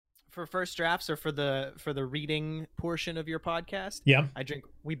for first drafts or for the reading portion of your podcast, Yeah.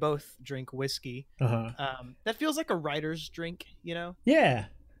 we both drink whiskey. That feels like a writer's drink, you know? Yeah.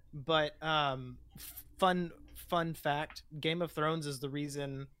 But fun fact, Game of Thrones is the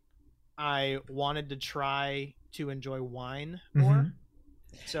reason I wanted to try to enjoy wine more.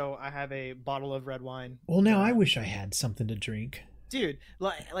 So I have a bottle of red wine. Well, now I wish I had something to drink. Dude,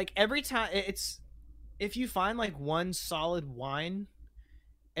 like every time if you find like one solid wine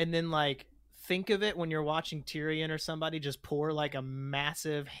and then like think of it when you're watching Tyrion or somebody just pour like a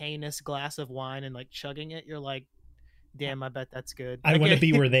massive heinous glass of wine and like chugging it, you're like, damn, I bet that's good. I want to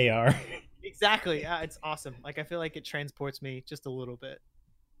be where they are. Exactly. It's awesome. Like, I feel like it transports me just a little bit.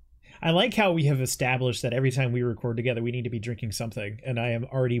 I like how we have established that every time we record together, we need to be drinking something, and I am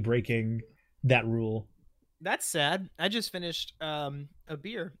already breaking that rule. That's sad. I just finished a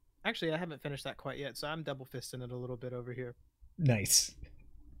beer. Actually, I haven't finished that quite yet, so I'm double fisting it a little bit over here. Nice.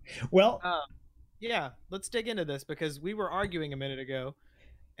 Well, yeah, let's dig into this because we were arguing a minute ago.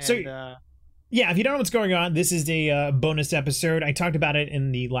 And, so, yeah, if you don't know what's going on, this is a bonus episode. I talked about it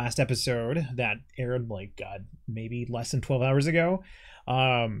in the last episode that aired, like, God, maybe less than 12 hours ago.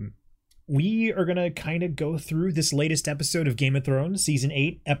 We are going to kind of go through this latest episode of Game of Thrones, Season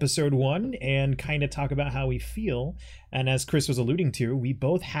 8, Episode 1, and kind of talk about how we feel. And as Chris was alluding to, we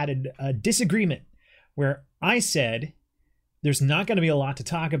both had a disagreement where I said there's not going to be a lot to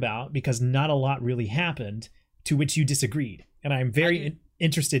talk about because not a lot really happened, to which you disagreed. And I'm very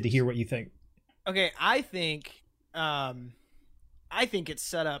interested to hear what you think. Okay, I think it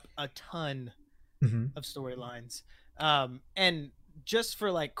set up a ton of storylines. And just for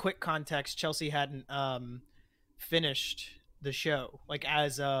like quick context, Chelsea hadn't finished the show like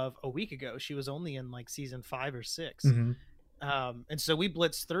as of a week ago. She was only in like season 5 or 6. And so we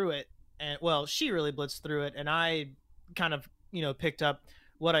blitzed through it, and well, she really blitzed through it, and I kind of, you know, picked up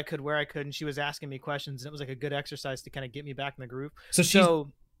what I could where I could, and she was asking me questions, and it was like a good exercise to kind of get me back in the groove.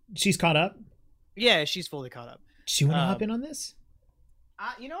 So she's caught up? Yeah, she's fully caught up. She want to hop in on this?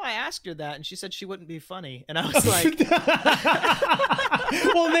 I asked her that, and she said she wouldn't be funny, and I was like,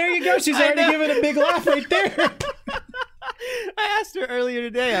 well, there you go. She's already giving a big laugh right there. I asked her earlier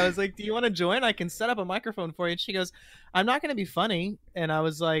today. I was like, do you want to join? I can set up a microphone for you. And she goes, I'm not going to be funny. And I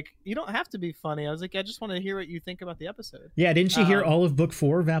was like, you don't have to be funny. I was like, I just want to hear what you think about the episode. Yeah, didn't you hear all of book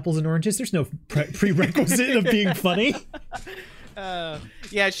 4 of Apples and Oranges? There's no prerequisite of being funny.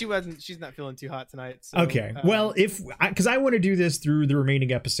 Yeah, she's not feeling too hot tonight. So, okay. Well, because I want to do this through the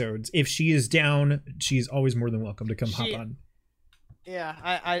remaining episodes. If she is down, she's always more than welcome to come hop on. Yeah,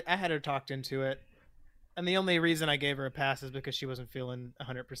 I had her talked into it. And the only reason I gave her a pass is because she wasn't feeling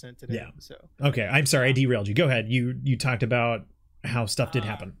 100% today. Yeah. So. Okay. I'm sorry. I derailed you. Go ahead. You talked about how stuff did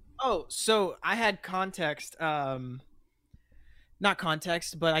happen. Oh, so I had context. Not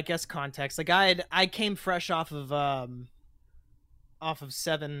context, but I guess context. Like I came fresh off of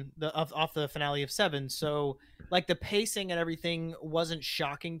 7, off the finale of 7. So like the pacing and everything wasn't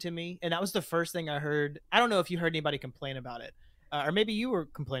shocking to me. And that was the first thing I heard. I don't know if you heard anybody complain about it. Or maybe you were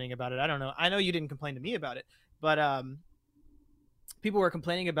complaining about it. I don't know. I know you didn't complain to me about it, but people were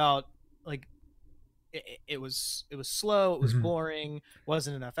complaining about like it was slow, it was boring,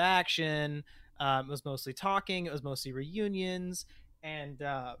 wasn't enough action. It was mostly talking. It was mostly reunions, and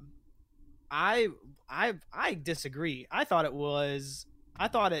I disagree. I thought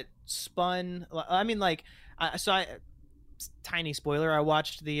it spun. I mean, like tiny spoiler. I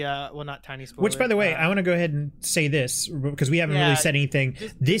watched the well, not tiny spoiler. Which, by the way, I want to go ahead and say this because we haven't really said anything.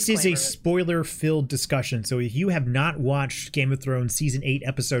 This is a spoiler-filled discussion. So if you have not watched Game of Thrones Season 8,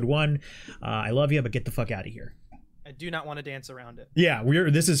 Episode 1, I love you, but get the fuck out of here. I do not want to dance around it. Yeah,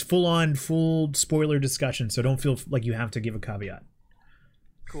 this is full spoiler discussion, so don't feel like you have to give a caveat.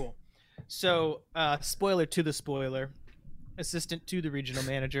 Cool. So, spoiler to the spoiler, assistant to the regional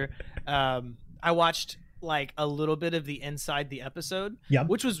manager. I watched like a little bit of the inside the episode,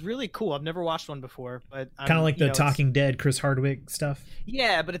 which was really cool. I've never watched one before, but kind of like the Talking Dead Chris Hardwick stuff.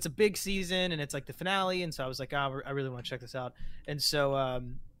 Yeah, but it's a big season and it's like the finale, and so I was like, I really want to check this out, and so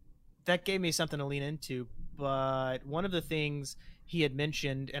that gave me something to lean into. But one of the things he had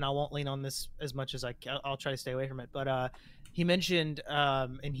mentioned, and I won't lean on this as much as I'll try to stay away from it, but he mentioned,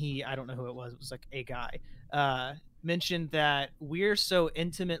 and I don't know who it was like a guy, mentioned that we're so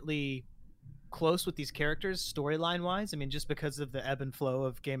intimately close with these characters storyline wise. I mean, just because of the ebb and flow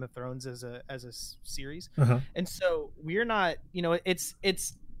of Game of Thrones as a series. And so we're not,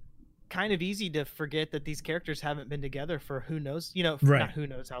 it's kind of easy to forget that these characters haven't been together for who knows, not who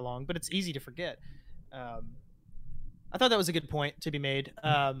knows how long, but it's easy to forget. I thought that was a good point to be made.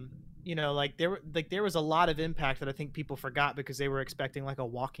 You know, like there was a lot of impact that I think people forgot because they were expecting like a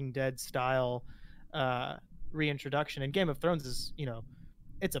Walking Dead style uh reintroduction. And Game of Thrones is, you know,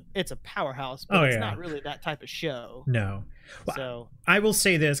 it's a powerhouse, but Oh it's yeah. not really that type of show. No. Well, So I will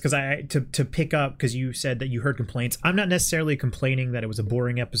say this because I to pick up because you said that you heard complaints. I'm not necessarily complaining that it was a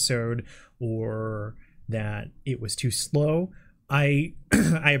boring episode or that it was too slow. I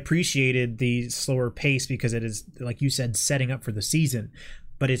I appreciated the slower pace because it is, like you said, setting up for the season.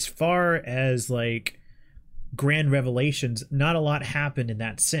 But as far as like grand revelations, not a lot happened in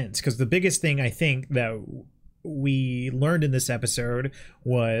that sense. Because the biggest thing I think that we learned in this episode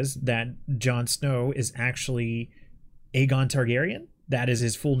was that Jon Snow is actually Aegon Targaryen. That is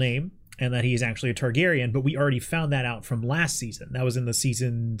his full name, and that he is actually a Targaryen. But we already found that out from last season. That was in the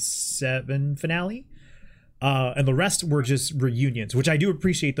season 7 finale. And the rest were just reunions, which I do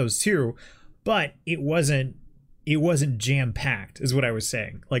appreciate those too, but it wasn't jam packed, is what I was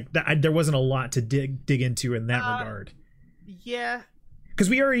saying. Like there wasn't a lot to dig into in that regard. yeah, Because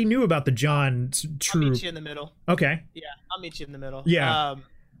we already knew about the John true. I'll meet you in the middle. Okay. Yeah, I'll meet you in the middle. Yeah.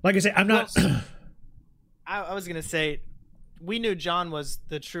 Like I said, I'm not. Well, I was gonna say, we knew John was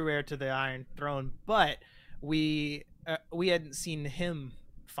the true heir to the Iron Throne, but we hadn't seen him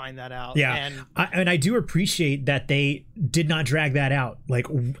find that out. Yeah, and I do appreciate that they did not drag that out. Like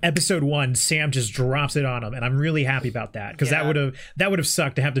episode 1, Sam just drops it on him, and I'm really happy about that because that would have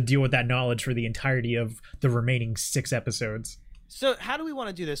sucked to have to deal with that knowledge for the entirety of the remaining 6 episodes. So how do we want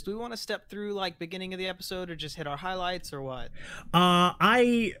to do this? Do we want to step through like beginning of the episode or just hit our highlights or what?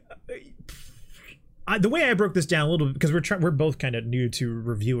 The way I broke this down a little bit, because we're both kind of new to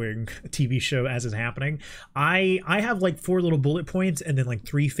reviewing a TV show as is happening. I have like 4 little bullet points and then like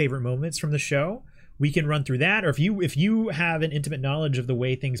 3 favorite moments from the show. We can run through that, or if you have an intimate knowledge of the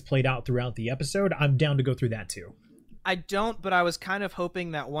way things played out throughout the episode, I'm down to go through that too. I don't, but I was kind of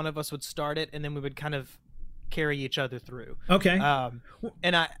hoping that one of us would start it and then we would kind of carry each other through. Okay.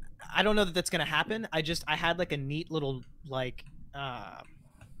 And I don't know that that's gonna happen. I had like a neat little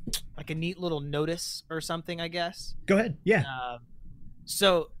a neat little notice or something, I guess. Go ahead. Yeah.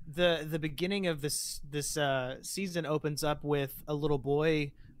 So the beginning of this season opens up with a little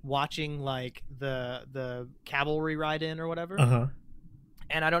boy watching like the cavalry ride in or whatever. Uh-huh.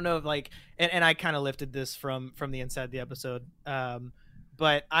 And I don't know if like and I kind of lifted this from the inside of the episode.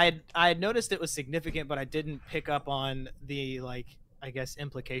 But I had noticed it was significant, but I didn't pick up on the like, I guess,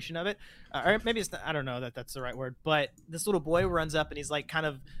 implication of it, or maybe it's not, I don't know that that's the right word, but this little boy runs up and he's like kind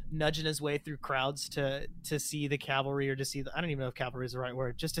of nudging his way through crowds to see the cavalry, or to see I don't even know if cavalry is the right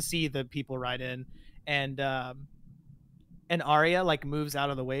word, just to see the people ride in, and Arya like moves out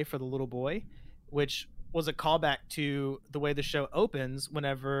of the way for the little boy, which was a callback to the way the show opens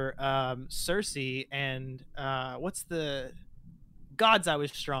whenever Cersei and what's the gods I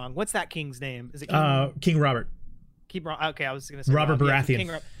was strong, what's that king's name, is it King Robert? Okay, I was gonna say Robert Baratheon.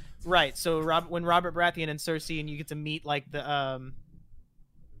 Yeah, right. So when Robert Baratheon and Cersei, and you get to meet like the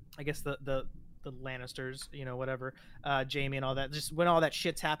I guess the Lannisters, you know, whatever, Jaime and all that. Just when all that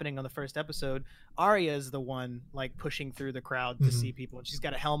shit's happening on the first episode, Arya is the one like pushing through the crowd to see people, and she's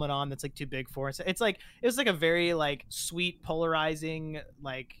got a helmet on that's like too big for her. So it was like a very like sweet, polarizing,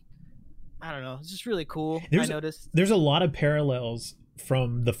 like, I don't know, it's just really cool. I noticed there's a lot of parallels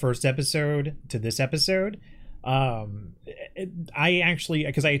from the first episode to this episode. I actually,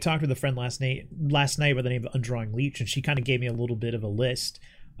 because I talked with a friend last night by the name of Undrawing Leech, and she kind of gave me a little bit of a list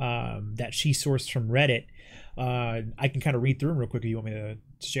that she sourced from Reddit. I can kind of read through them real quick if you want me to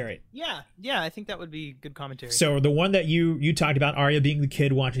share it. Yeah, I think that would be good commentary. So the one that you talked about, Arya being the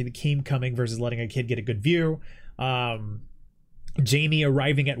kid watching the king coming versus letting a kid get a good view. Jaime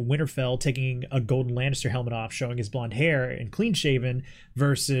arriving at Winterfell, taking a golden Lannister helmet off, showing his blonde hair and clean shaven,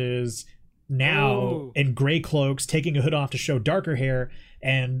 versus now in gray cloaks, taking a hood off to show darker hair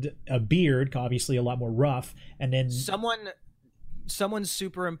and a beard, obviously a lot more rough. And then someone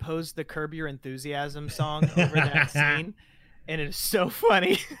superimposed the Curb Your Enthusiasm song over that scene, and it is so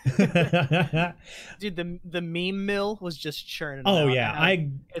funny. Dude, the meme mill was just churning. Oh yeah,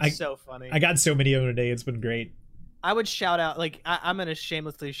 it's so funny. I got so many of them today. It's been great. I would shout out, like, I'm gonna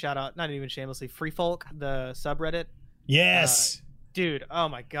shamelessly shout out, not even shamelessly, Free Folk, the subreddit. Yes. Dude, oh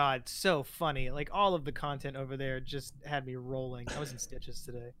my god, so funny. Like, all of the content over there just had me rolling. I was in stitches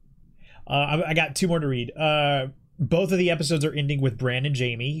today. I got 2 more to read. Both of the episodes are ending with Bran and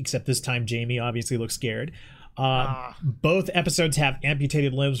Jaime, except this time Jaime obviously looks scared. Both episodes have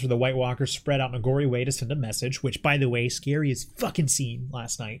amputated limbs for the White Walkers spread out in a gory way to send a message, which, by the way, scary as fucking scene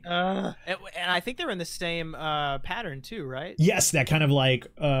last night. And I think they're in the same pattern too, right? Yes, that kind of like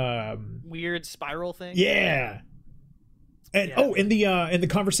weird spiral thing. Yeah. And Yeah. in the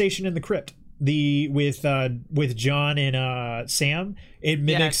conversation in the crypt, with John and Sam, it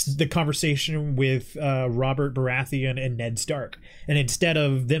mimics Yes. the conversation with Robert Baratheon and Ned Stark. And instead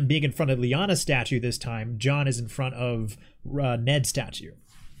of them being in front of Lyanna's statue this time, John is in front of Ned's statue.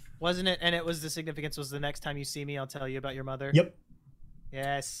 Wasn't it? And it was the significance was the next time you see me, I'll tell you about your mother. Yep.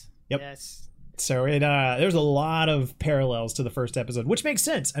 Yes. Yep. Yes. So there's a lot of parallels to the first episode, which makes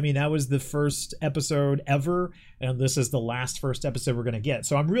sense. I mean, that was the first episode ever, and this is the last first episode we're going to get.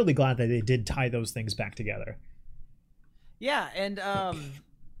 So I'm really glad that they did tie those things back together. Yeah, and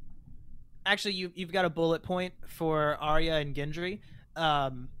actually, you've got a bullet point for Arya and Gendry.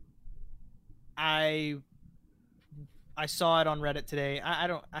 I saw it on Reddit today.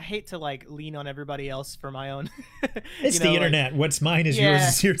 I hate to like lean on everybody else for my own. It's the internet. Like, what's mine is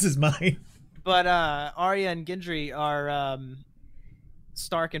yours. Yours is mine. But Arya and Gendry are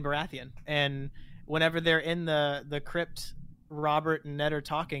Stark and Baratheon, and whenever they're in the crypt, Robert and Ned are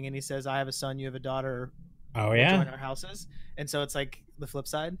talking, and he says, "I have a son, you have a daughter. Oh yeah, join our houses." And so it's like the flip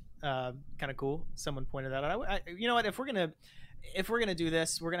side. Kind of cool. Someone pointed that out. You know what? If we're gonna do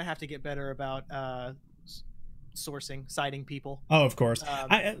this, we're gonna have to get better about citing people. Oh, of course.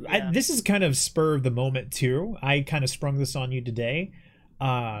 This is kind of spur of the moment too. I kind of sprung this on you today.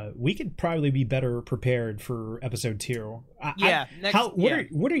 We could probably be better prepared for episode 2.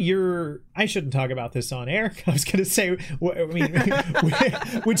 What are your? I shouldn't talk about this on air. I was gonna say, I mean,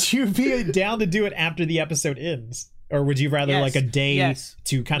 would you be down to do it after the episode ends, or would you rather like a day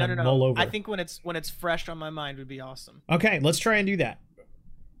to kind of mull over? I think when it's fresh on my mind would be awesome. Okay, let's try and do that.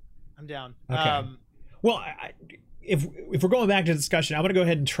 I'm down. Okay. Well, if we're going back to the discussion, I'm going to go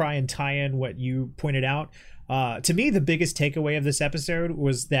ahead and try and tie in what you pointed out. To me, the biggest takeaway of this episode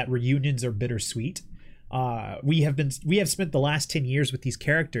was that reunions are bittersweet. We have spent the last 10 years with these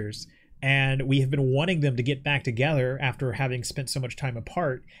characters, and we have been wanting them to get back together after having spent so much time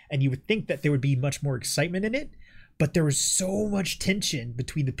apart. And you would think that there would be much more excitement in it, but there was so much tension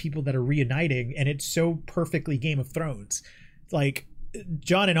between the people that are reuniting, and it's so perfectly Game of Thrones. Like,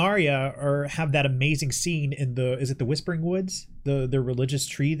 John and Arya have that amazing scene in is it the Whispering Woods, the religious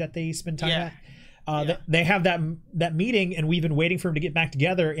tree that they spend time at. They have that meeting, and we've been waiting for them to get back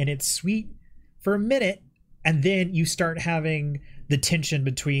together, and it's sweet for a minute, and then you start having the tension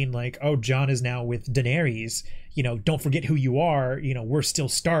between like, oh, John is now with Daenerys, don't forget who you are, we're still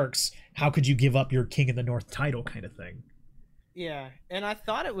Starks, how could you give up your King of the North title kind of thing. Yeah, and I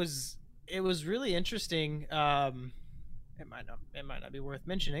thought it was really interesting. It might not be worth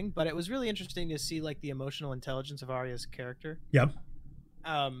mentioning, but it was really interesting to see like the emotional intelligence of Arya's character. Yep.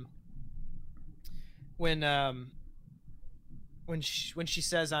 When she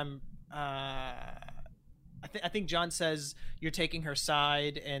says I think John says you're taking her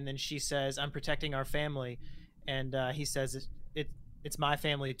side, and then she says I'm protecting our family, and he says it's my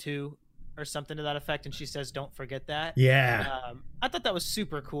family too, or something to that effect, and she says don't forget that. Yeah. I thought that was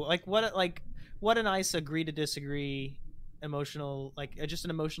super cool. Like what a nice agree to disagree emotional, like just an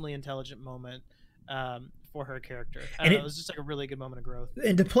emotionally intelligent moment for her character. It was just like a really good moment of growth.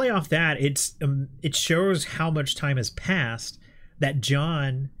 And to play off that, it shows how much time has passed, that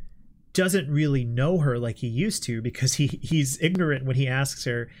John doesn't really know her like he used to, because he's ignorant when he asks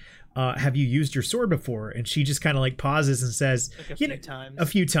her, have you used your sword before? And she just kind of like pauses and says, like a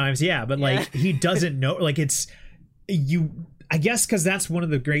few times, yeah, but like he doesn't know, like I guess because that's one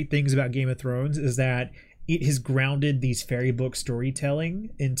of the great things about Game of Thrones, is that it has grounded these fairy book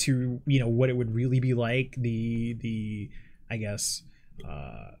storytelling into what it would really be like, the I guess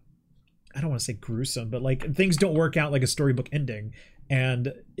I don't want to say gruesome, but like things don't work out like a storybook ending,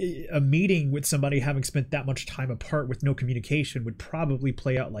 and a meeting with somebody having spent that much time apart with no communication would probably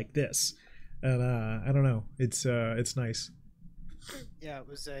play out like this. And I don't know, it's nice. Yeah, it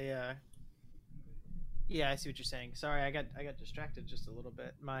was I see what you're saying. Sorry, I got distracted just a little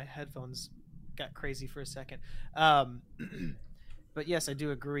bit. My headphones got crazy for a second. But yes, I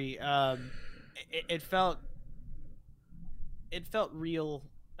do agree. It felt real.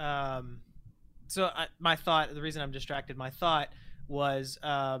 The reason I'm distracted, my thought was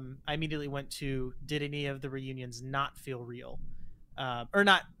I immediately went to, did any of the reunions not feel real? Or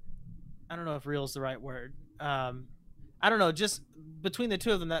not, I don't know if real is the right word. I don't know, just between the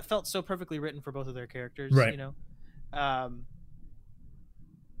two of them, that felt so perfectly written for both of their characters, right.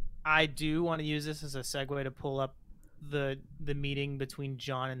 I do want to use this as a segue to pull up the meeting between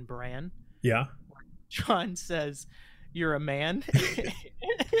John and Bran. Yeah. John says, "You're a man,"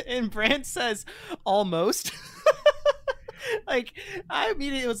 and Bran says, "Almost." Like, I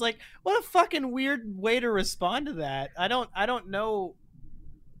immediately was like, "What a fucking weird way to respond to that." I don't know.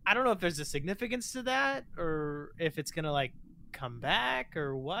 I don't know if there's a significance to that or if it's gonna like come back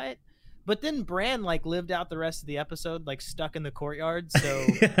or what. But then Bran like lived out the rest of the episode like stuck in the courtyard, so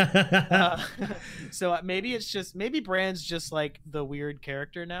so maybe it's just maybe Bran's just like the weird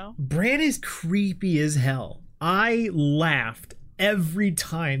character now. Bran is creepy as hell. I laughed every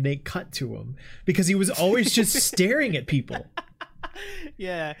time they cut to him because he was always just staring at people.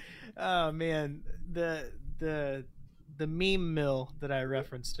 Yeah. Oh man, the meme mill that I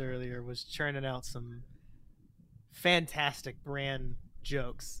referenced earlier was churning out some fantastic Bran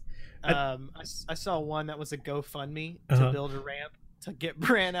jokes. I saw one that was a GoFundMe to build a ramp to get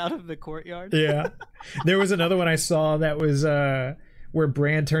Bran out of the courtyard. Yeah. There was another one I saw that was where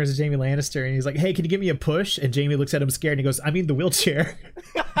Bran turns to Jaime Lannister and he's like, "Hey, can you give me a push?" And Jaime looks at him scared and he goes, "I mean the wheelchair."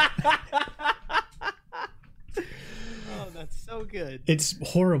 Oh, that's so good. It's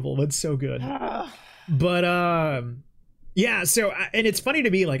horrible. It's so good. But yeah, so and it's funny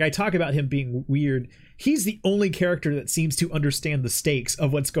to me, like I talk about him being weird. He's the only character that seems to understand the stakes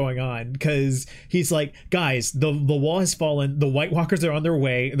of what's going on, because he's like, guys, the wall has fallen, the White Walkers are on their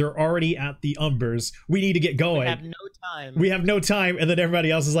way, they're already at the Umbers, we need to get going. We have no time. And then everybody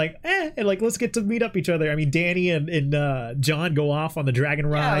else is like, and like, let's get to meet up each other. I mean, Danny and John go off on the dragon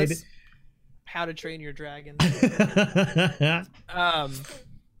ride. How to Train Your Dragon.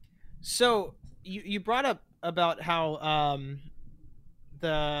 So you brought up about how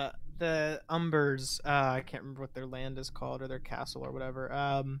the Umbers, I can't remember what their land is called or their castle or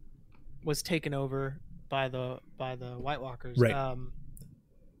whatever, was taken over by the White Walkers. Right.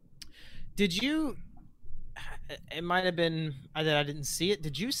 Did you? It might have been that I didn't see it.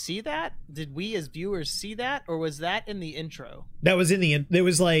 Did you see that? Did we as viewers see that, or was that in the intro? That was in the. It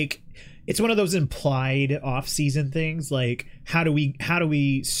was like, it's one of those implied off-season things. Like, how do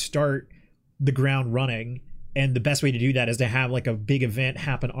we start the ground running? And the best way to do that is to have like a big event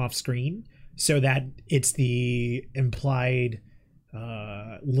happen off screen so that it's the implied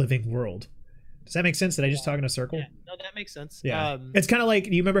living world. Does that make sense? Did I just talk in a circle? Yeah. No, that makes sense. Yeah. It's kind of like,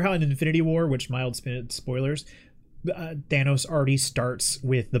 do you remember how in Infinity War, which mild spoilers, Thanos already starts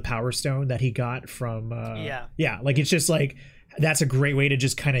with the Power Stone that he got from yeah, like it's just like, that's a great way to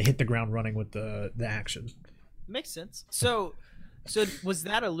just kind of hit the ground running with the action. Makes sense. So was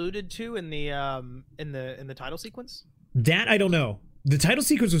that alluded to in the title sequence? That I don't know. The title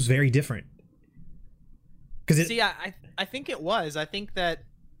sequence was very different. I think it was. I think that.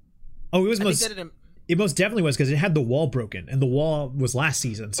 Oh, it most definitely was, because it had the wall broken, and the wall was last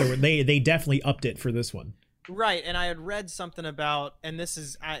season, so they definitely upped it for this one. Right, and I had read something about, and this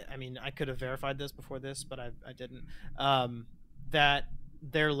is, I mean, I could have verified this before this, but I didn't. That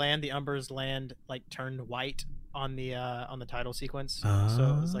their land, the Umbers' land, like turned white on the title sequence,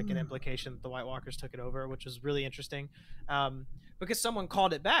 so it was like an implication that the White Walkers took it over, which was really interesting, because someone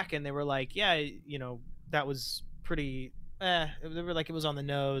called it back and they were like, yeah, you know, that was pretty they were like, it was on the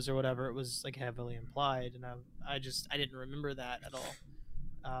nose or whatever, it was like heavily implied, and I didn't remember that at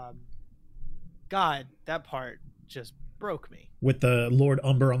all. God, that part just broke me with the Lord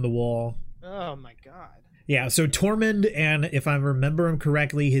Umber on the wall. Oh my God. Yeah, so Tormund, and if I remember him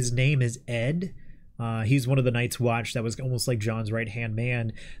correctly, his name is Ed. He's one of the Night's Watch that was almost like John's right-hand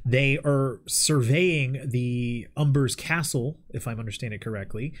man. They are surveying the Umber's castle, if I'm understanding it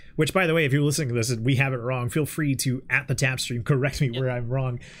correctly. Which, by the way, if you're listening to this and we have it wrong, feel free to, at the tap stream, correct me where I'm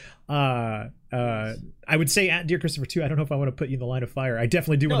wrong. I would say at Dear Christopher 2. I don't know if I want to put you in the line of fire. I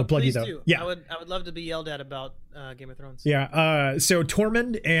definitely do want to plug you, though. Do. Yeah, I would love to be yelled at about Game of Thrones. Yeah. So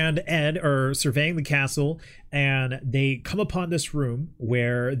Tormund and Ed are surveying the castle, and they come upon this room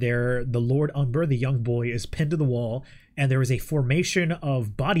where the Lord Umber, the young boy, is pinned to the wall, and there is a formation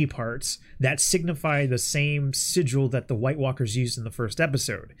of body parts that signify the same sigil that the White Walkers used in the first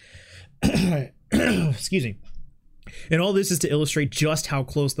episode. Excuse me. And all this is to illustrate just how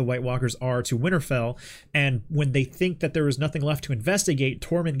close the White Walkers are to Winterfell. And when they think that there is nothing left to investigate,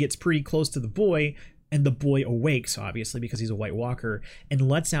 Tormund gets pretty close to the boy, and the boy awakes, obviously, because he's a White Walker, and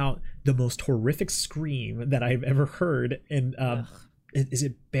lets out the most horrific scream that I've ever heard. And is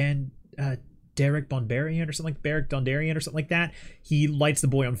it Derek Dondarrion or something like Beric Dondarrion or something like that? He lights the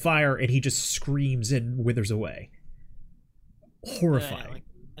boy on fire, and he just screams and withers away. Horrifying.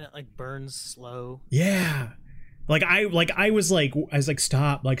 And it like burns slow. Yeah. I was like,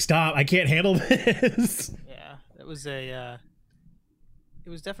 stop, I can't handle this. Yeah, it was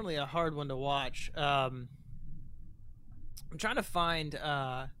definitely a hard one to watch. I'm trying to find,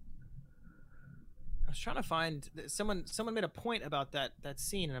 was trying to find someone. Someone made a point about that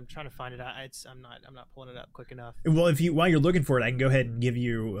scene, and I'm trying to find it. I'm not pulling it up quick enough. Well, while you're looking for it, I can go ahead and give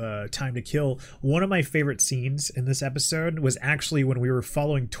you time to kill. One of my favorite scenes in this episode was actually when we were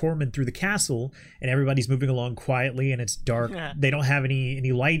following Tormund through the castle, and everybody's moving along quietly, and it's dark. They don't have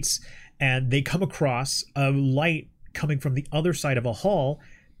any lights, and they come across a light coming from the other side of a hall,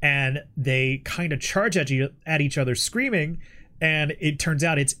 and they kind of charge at each other, screaming. And it turns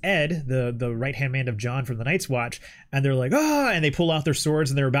out it's Ed, the right-hand man of Jon from the Night's Watch. And they're like, ah, and they pull out their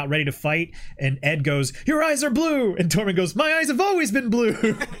swords and they're about ready to fight. And Ed goes, your eyes are blue. And Tormund goes, my eyes have always been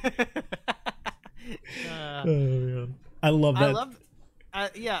blue. Oh, man. I love that.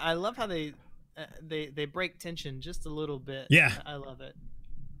 I love how they break tension just a little bit. Yeah. I love it.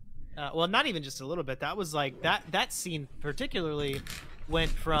 Well, not even just a little bit. That was like, that scene particularly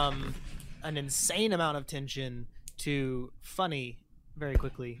went from an insane amount of tension to funny very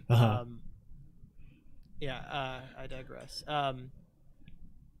quickly. I digress. I'm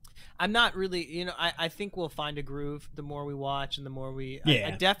not really, I think we'll find a groove the more we watch and the more we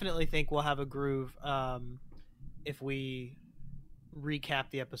I definitely think we'll have a groove if we recap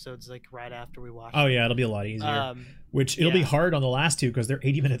the episodes like right after we watch them. It'll be a lot easier, which it'll be hard on the last two because they're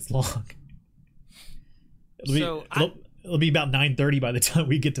 80 minutes long. It'll be about 9:30 by the time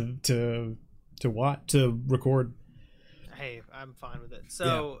we get to record. Hey, I'm fine with it.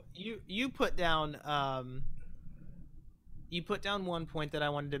 So you put down one point that I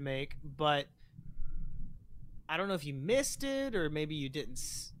wanted to make, but I don't know if you missed it or maybe you didn't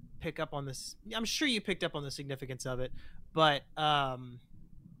pick up on this. I'm sure you picked up on the significance of it, but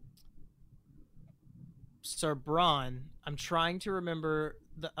Sir Bronn, I'm trying to remember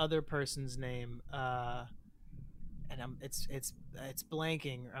the other person's name, and it's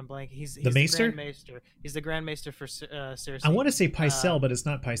blanking. I'm blanking. He's the Maester? Grand Maester. He's the Grand Maester for Cersei. I want to say Pycelle, but it's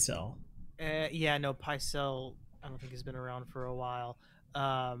not Pycelle. No, Pycelle. I don't think he's been around for a while.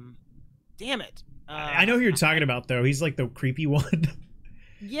 Damn it. I know who you're talking about, though. He's like the creepy one.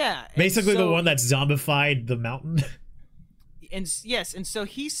 Yeah. Basically, the one that's zombified the mountain. And so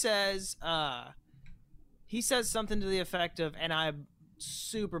he says something to the effect of, and I'm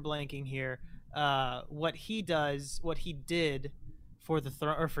super blanking here. What he did for the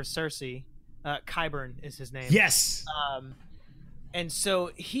throne, or for Cersei, Qyburn is his name. Yes. And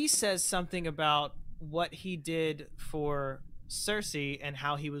so he says something about what he did for Cersei and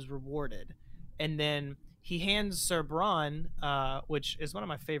how he was rewarded, and then he hands Sir Bronn, which is one of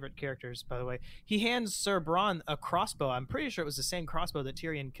my favorite characters, by the way. He hands Sir Bronn a crossbow. I'm pretty sure it was the same crossbow that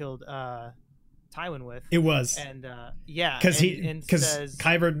Tyrion killed Tywin with. It was. And because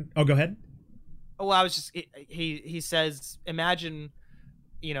Qyburn. Oh, go ahead. Oh, I was just he says, imagine,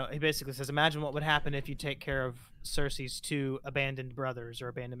 he basically says, imagine what would happen if you take care of Cersei's two abandonment brothers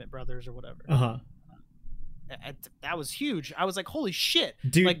or whatever. That was huge. I was like, holy shit,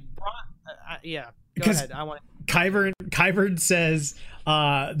 dude. Like, go ahead. I want Qyburn says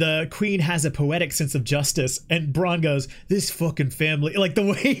the queen has a poetic sense of justice, and Bronn goes, this fucking family. Like, the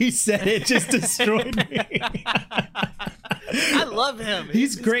way he said it just destroyed me. I love him.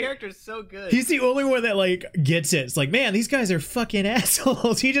 He's great. His character's so good. He's the only one that like gets it. It's like, man, these guys are fucking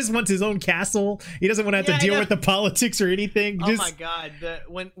assholes. He just wants his own castle. He doesn't want to have to deal with the politics or anything. Oh my god!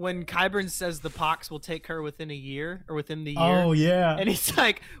 When Qyburn says the pox will take her within a year or within the year. Oh yeah. And he's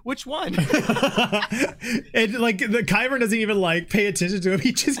like, which one? And like the Qyburn doesn't even like pay attention to him.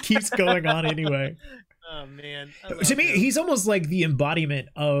 He just keeps going on anyway. Oh man! To me, he's almost like the embodiment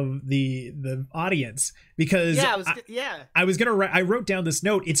of the audience, because I wrote down this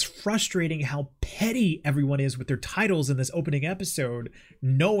note. It's frustrating how petty everyone is with their titles in this opening episode,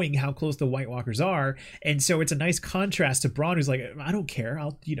 knowing how close the White Walkers are, and so it's a nice contrast to Bronn, who's like, I don't care.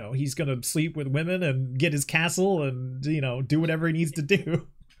 He's gonna sleep with women and get his castle and do whatever he needs to do.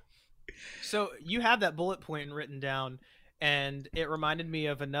 So you have that bullet point written down, and it reminded me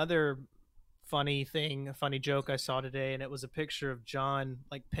of another funny joke I saw today, and it was a picture of Jon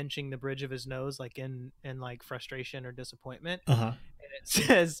like pinching the bridge of his nose, like in like frustration or disappointment. And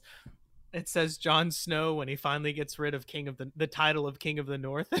it says Jon Snow when he finally gets rid of the title of King of the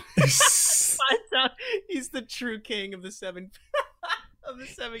North. Finds out he's the true king of the seven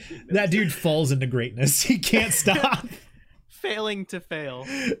kingdoms. That dude falls into greatness. He can't stop. Failing to fail.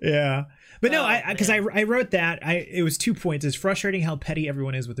 Yeah. But no, because I wrote that. It was 2 points. It's frustrating how petty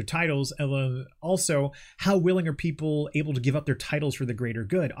everyone is with their titles, and then also how willing are people able to give up their titles for the greater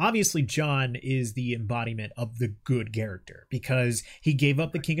good. Obviously, Jon is the embodiment of the good character, because he gave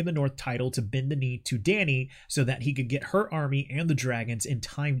up the King of the North title to bend the knee to Dany so that he could get her army and the dragons in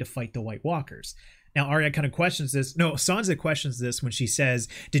time to fight the White Walkers. Now Arya kind of questions this. No, Sansa questions this when she says,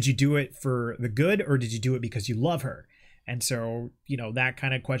 "Did you do it for the good, or did you do it because you love her?" And so, that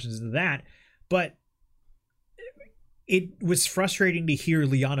kind of questions into that. But it was frustrating to hear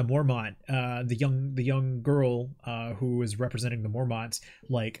Lyanna Mormont, the young girl who was representing the Mormonts,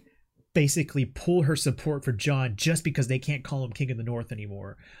 like basically pull her support for Jon just because they can't call him King of the North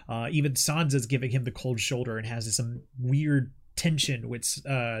anymore. Even Sansa's giving him the cold shoulder and has some weird tension with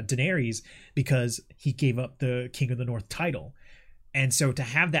Daenerys because he gave up the King of the North title. And so to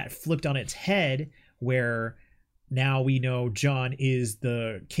have that flipped on its head, where now we know Jon is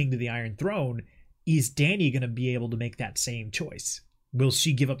the king to the Iron Throne, is Dany going to be able to make that same choice? Will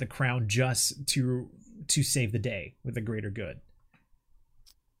she give up the crown just to save the day with the greater good?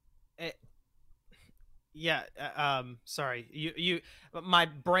 Sorry, my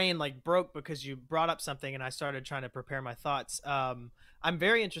brain like broke because you brought up something and I started trying to prepare my thoughts. I'm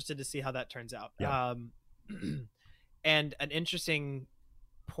very interested to see how that turns out. Yeah. And an interesting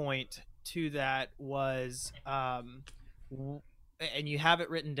point to that was, and you have it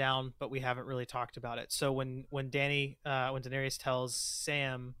written down, but we haven't really talked about it. So when Daenerys tells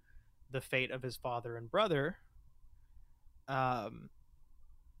Sam the fate of his father and brother,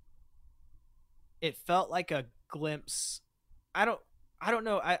 it felt like a glimpse. I don't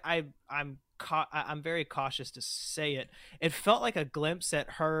know. I'm very cautious to say it. It felt like a glimpse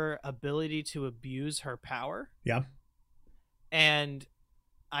at her ability to abuse her power. Yeah. And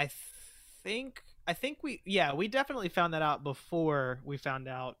I think we definitely found that out before we found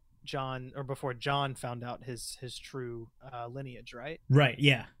out before Jon found out his true lineage, right? Right,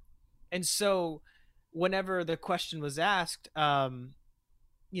 yeah. And so whenever the question was asked,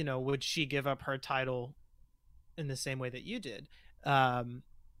 would she give up her title in the same way that you did?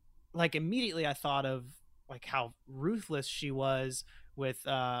 Like immediately I thought of like how ruthless she was with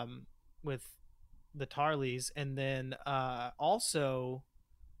the Tarlys, and then also,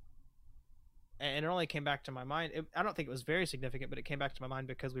 and it only came back to my mind. I don't think it was very significant, but it came back to my mind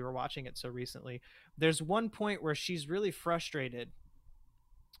because we were watching it so recently. There's one point where she's really frustrated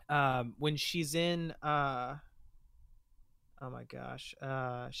when she's in oh my gosh,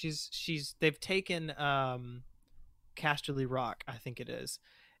 they've taken Casterly Rock, I think it is,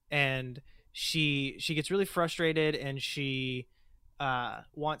 and she gets really frustrated and she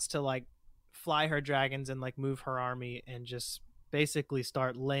wants to like fly her dragons and like move her army and just basically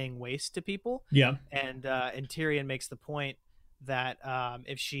start laying waste to people. Yeah. And Tyrion makes the point that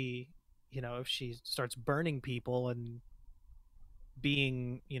if she starts burning people and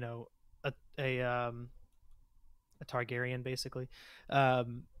being a Targaryen basically,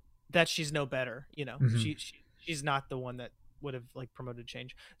 that she's no better. Mm-hmm. She's not the one that would have like promoted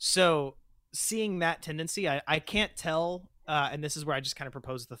change. So seeing that tendency, I can't tell, and this is where I just kind of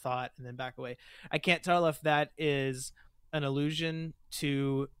propose the thought and then back away. I can't tell if that is an allusion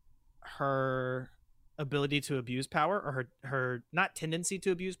to her ability to abuse power, or her not tendency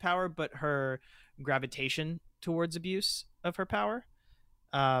to abuse power, but her gravitation towards abuse of her power.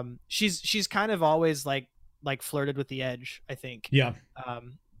 She's kind of always like flirted with the edge, I think. Yeah.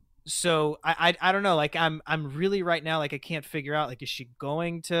 So I don't know, like I'm really right now, like I can't figure out, like, is she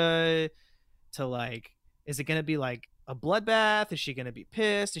going to like, is it going to be like a bloodbath? Is she going to be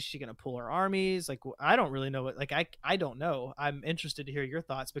pissed? Is she going to pull her armies? Like, I don't really know what, like, I don't know. I'm interested to hear your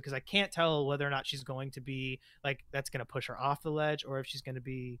thoughts because I can't tell whether or not she's going to be like, that's going to push her off the ledge, or if she's going to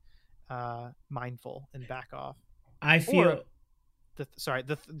be mindful and back off. I feel the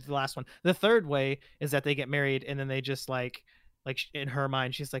last one. The third way is that they get married and then they just like in her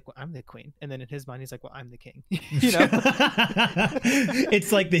mind she's like, well, I'm the queen, and then in his mind he's like, well, I'm the king. It's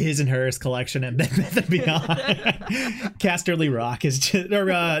like the His and Hers collection and Bed Beyond. Casterly Rock is just,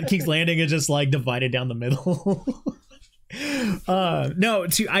 or King's Landing is just like divided down the middle. I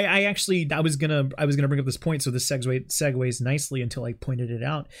was gonna bring up this point, so this segues nicely until I pointed it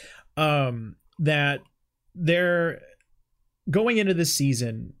out, that they're going into this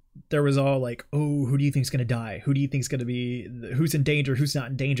season. There was all like, oh, who do you think's going to die? Who do you think's going to be, who's in danger? Who's not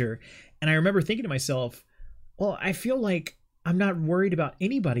in danger? And I remember thinking to myself, well, I feel like I'm not worried about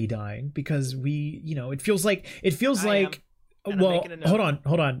anybody dying because it feels like, well,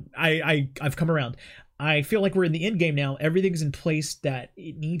 hold on. I've come around. I feel like we're in the end game now. Everything's in place that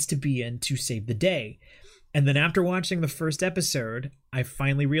it needs to be in to save the day. And then after watching the first episode, I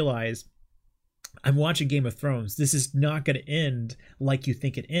finally realized I'm watching Game of Thrones. This is not going to end like you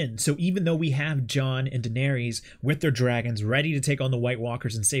think it ends. So even though we have Jon and Daenerys with their dragons ready to take on the White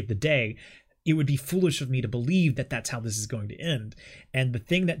Walkers and save the day, it would be foolish of me to believe that that's how this is going to end. And the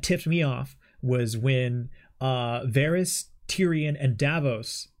thing that tipped me off was when Varys, Tyrion, and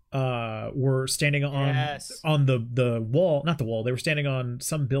Davos were standing on Yes. the wall, not the wall, they were standing on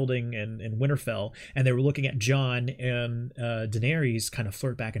some building in Winterfell, and they were looking at Jon and Daenerys kind of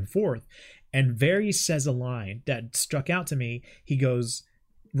flirt back and forth, and Varys says a line that struck out to me. He goes,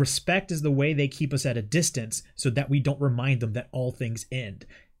 respect is the way they keep us at a distance so that we don't remind them that all things end.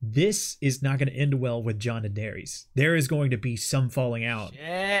 This is not going to end well with Jon and Daenerys. There is going to be some falling out.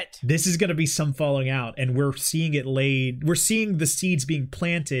 Shit. This is going to be some falling out, and we're seeing it laid. We're seeing the seeds being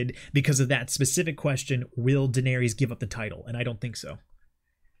planted because of that specific question: will Daenerys give up the title? And I don't think so.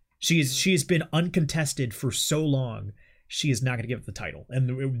 She has been uncontested for so long. She is not going to give up the title, and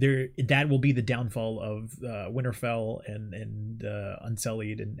that will be the downfall of Winterfell and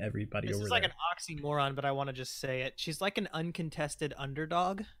Unsullied and everybody over there. This is like an oxymoron, but I want to just say it. She's like an uncontested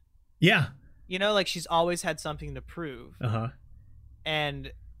underdog. Yeah. You know, like she's always had something to prove. Uh-huh.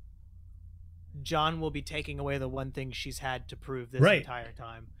 And Jon will be taking away the one thing she's had to prove this Right. entire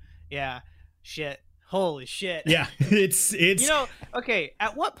time. Yeah. Shit. Holy shit. Yeah. It's You know, okay,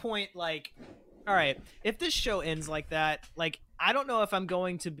 at what point, like, all right, if this show ends like that, like, I don't know if I'm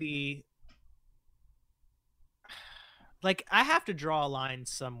going to be, like, I have to draw a line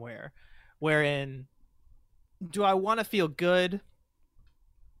somewhere wherein, do I want to feel good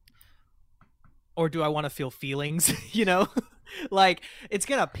or do I want to feel feelings, you know? Like, it's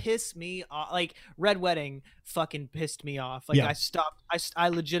gonna piss me off. Like, Red Wedding fucking pissed me off. Like, Yeah. I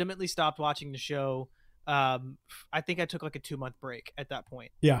legitimately stopped watching the show. I think I took like a 2-month break at that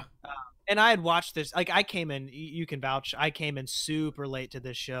point. Yeah. And I had watched this, like, I came in, you can vouch, I came in super late to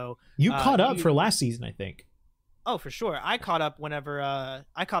this show. You caught up for last season, I think. Oh, for sure. I caught up whenever,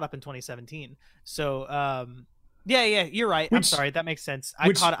 I caught up in 2017. So, yeah, you're right. I'm sorry, that makes sense.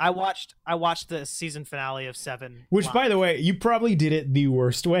 I watched the season finale of 7. Which, live. by the way, you probably did it the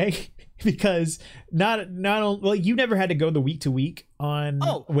worst way because well, you never had to go the week to week on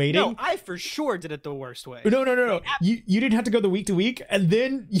waiting. No, I for sure did it the worst way. No. You didn't have to go the week to week, and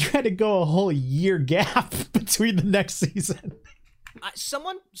then you had to go a whole year gap between the next season.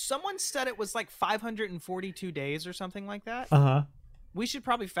 Someone said it was like 542 days or something like that. Uh-huh. We should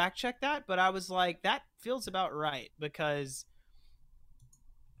probably fact check that, but I was like, that feels about right because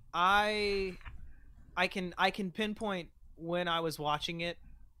I can pinpoint when I was watching it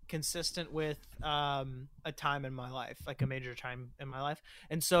consistent with a time in my life, like a major time in my life.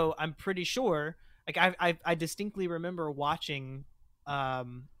 And so I'm pretty sure, like, I distinctly remember watching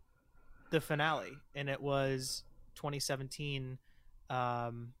the finale, and it was 2017,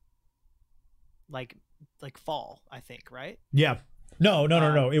 like fall, I think, right? Yeah. No.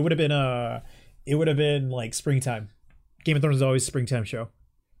 It would have been like springtime. Game of Thrones is always a springtime show.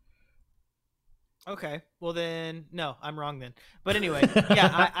 Okay, well then, no, I'm wrong then. But anyway,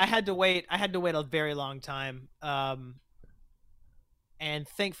 yeah, I had to wait. I had to wait a very long time, and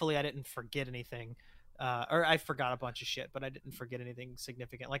thankfully I didn't forget anything, or I forgot a bunch of shit, but I didn't forget anything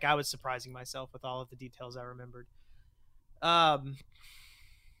significant. Like, I was surprising myself with all of the details I remembered.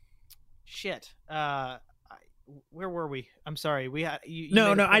 Shit. Where were we? I'm sorry. We had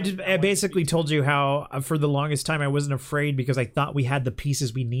I basically told you how for the longest time I wasn't afraid because I thought we had the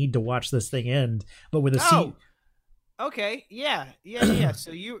pieces we need to watch this thing end. But with okay, yeah.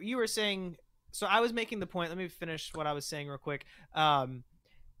 So you were saying. So I was making the point. Let me finish what I was saying real quick. I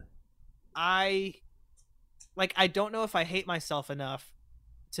don't know if I hate myself enough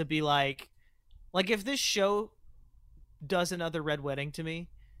to be like if this show does another Red Wedding to me,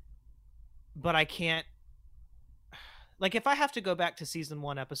 but I can't. Like, if I have to go back to season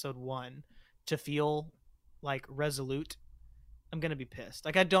 1, episode 1 to feel like resolute, I'm going to be pissed.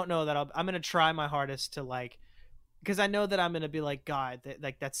 Like, I don't know that I'm going to try my hardest to, like, because I know that I'm going to be like, God,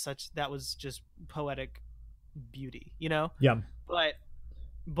 that was just poetic beauty, you know? Yeah.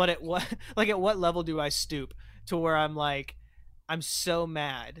 But at what level do I stoop to where I'm like, I'm so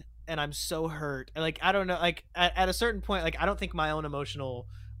mad and I'm so hurt. Like, I don't know, like at a certain point, like, I don't think my own emotional,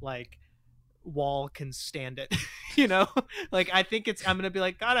 like, wall can stand it. You know, like, I think I'm gonna be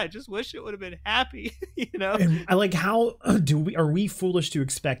like, God, I just wish it would have been happy. You know, and I like, how are we foolish to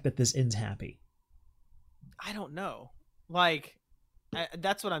expect that this ends happy? I don't know. Like,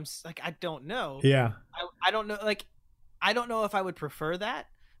 that's what I'm like. I don't know. Yeah. I don't know. Like, I don't know if I would prefer that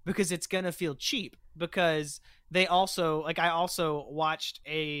because it's gonna feel cheap. Because I also watched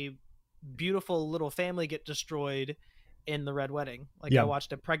a beautiful little family get destroyed in the Red Wedding. Like, I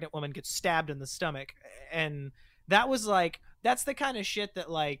watched a pregnant woman get stabbed in the stomach, and that was like, that's the kind of shit that,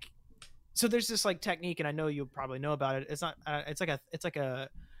 like, so there's this, like, technique, and I know you probably know about it. It's not it's like a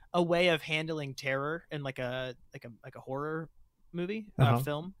way of handling terror in like a horror movie,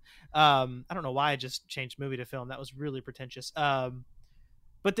 film. I don't know why I just changed movie to film. That was really pretentious.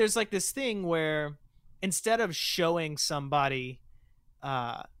 But there's like this thing where instead of showing somebody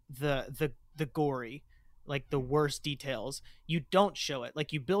the gory, like the worst details, you don't show it.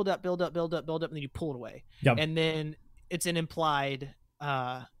 Like you build up, and then you pull it away. Yep. And then it's an implied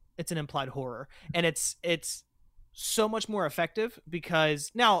horror. And it's so much more effective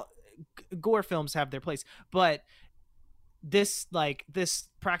because now gore films have their place, but this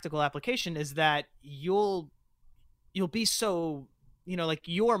practical application is that you'll be so, like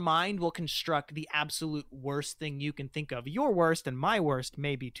your mind will construct the absolute worst thing you can think of. Your worst and my worst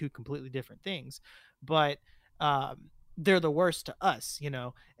may be two completely different things, but they're the worst to us,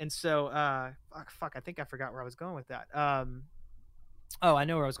 and so I think I forgot where I was going with that. Oh, I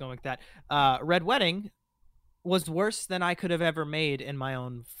know where I was going with that. Red Wedding was worse than I could have ever made in my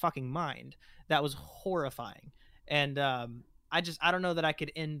own fucking mind. That was horrifying. And I don't know that I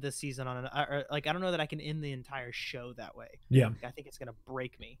could end the season on I don't know that I can end the entire show that way. Yeah. I think it's going to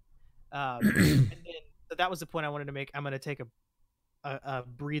break me. And then, so that was the point I wanted to make. I'm going to take a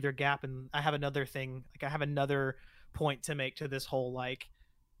breather gap, and I have another thing. Like I have another point to make to this whole, like,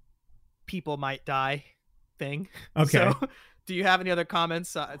 people might die thing. Okay. So, do you have any other comments?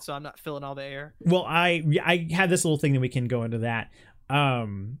 So I'm not filling all the air. Well, I had this little thing that we can go into that.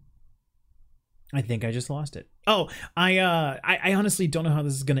 I think I just lost it. Oh, I honestly don't know how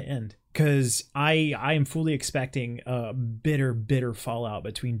this is going to end, because I am fully expecting a bitter fallout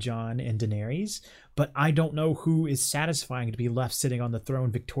between Jon and Daenerys, but I don't know who is satisfying to be left sitting on the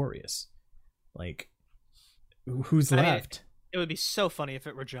throne victorious. Like, who's left? It would be so funny if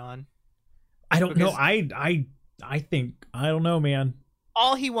it were Jon. I don't know. I think, I don't know, man.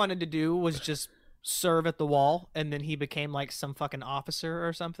 All he wanted to do was just serve at the wall, and then he became like some fucking officer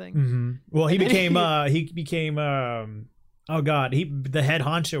or something. Mm-hmm. Well, he became oh god, the head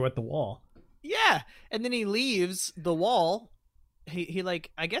honcho at the wall. Yeah, and then he leaves the wall. He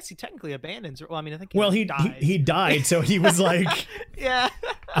like, I guess he technically abandons. Well, I mean, I think he died, so he was like, yeah,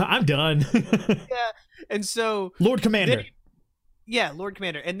 I'm done. Yeah, and so Lord Commander. Yeah, Lord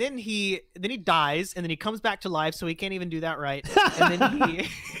Commander. And then he dies, and then he comes back to life, so he can't even do that right.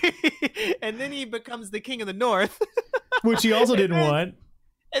 And then he becomes the King of the North, which he also didn't want.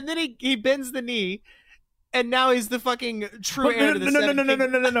 And then he bends the knee, and now he's the fucking true heir to the Seven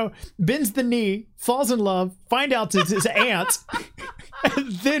Kingdoms. No. Bends the knee, falls in love, find out it's his aunt,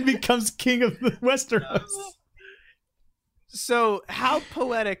 and then becomes King of the Westeros. So how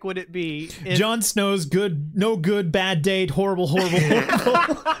poetic would it be if Jon Snow's no good, bad date, horrible.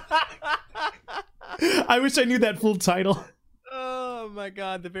 I wish I knew that full title. Oh my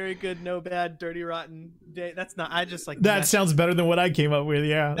god, the very good, no bad, dirty, rotten date. That's not, I just like that sounds better than what I came up with.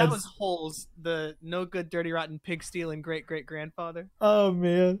 Yeah, that was Holes, the no good, dirty, rotten, pig stealing great grandfather. Oh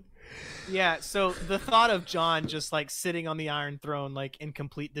man. Yeah, so the thought of Jon just like sitting on the Iron Throne, like in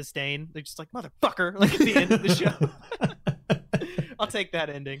complete disdain, they're just like, motherfucker, like at the end of the show. I'll take that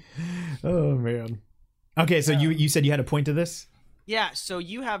ending. Oh man. Okay, so you said you had a point to this? Yeah, so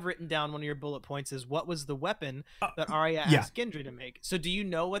you have written down one of your bullet points is what was the weapon that Arya asked Gendry to make. So do you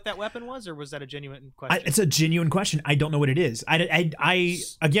know what that weapon was, or was that a genuine question? It's a genuine question. I don't know what it is. I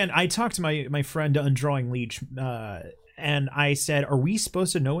talked to my friend Undrawing Leech, and I said, are we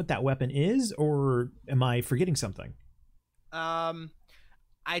supposed to know what that weapon is, or am I forgetting something? Now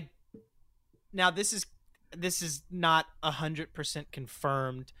this is not 100%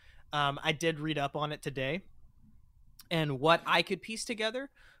 confirmed. I did read up on it today, and what I could piece together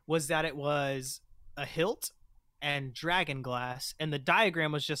was that it was a hilt and dragon glass, and the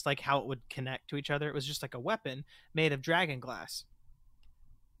diagram was just like how it would connect to each other. It was just like a weapon made of dragon glass.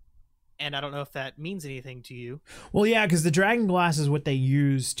 And I don't know if that means anything to you. Well, yeah, because the dragon glass is what they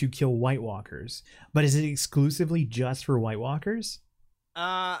use to kill White Walkers. But is it exclusively just for White Walkers?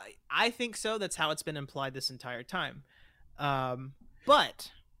 I think so. That's how it's been implied this entire time.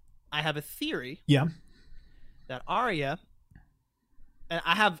 But I have a theory. Yeah. That Arya, and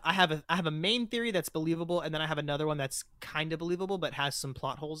I have a main theory that's believable, and then I have another one that's kind of believable but has some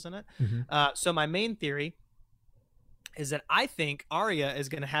plot holes in it. Mm-hmm. So my main theory is that I think Arya is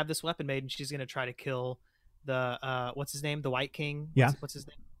going to have this weapon made, and she's going to try to kill the what's his name, the White King. What's his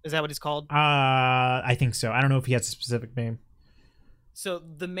name? Is that what he's called? I think so. I don't know if he has a specific name. So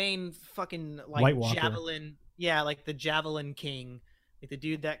the main fucking like White Walker. javelin, yeah, like the Javelin King. Like the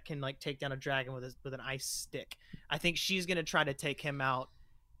dude that can like take down a dragon with an ice stick. I think she's gonna try to take him out,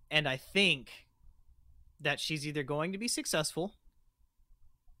 and I think that she's either going to be successful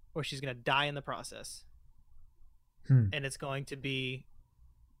or she's gonna die in the process. And it's going to be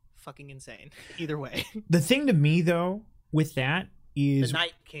fucking insane. Either way. The thing to me though with that The is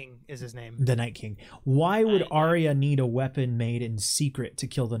Night King is his name. the Night King. Why would Night. Arya need a weapon made in secret to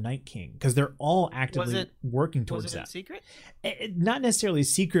kill the Night King? Because they're all actively working towards Was it in that. secret? Not necessarily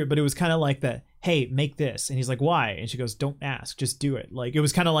secret, but it was kind of like the, hey, make this. And he's like, why? And she goes, don't ask, just do it. Like, it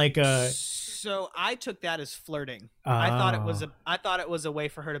was kind of like So I took that as flirting. I thought it was a way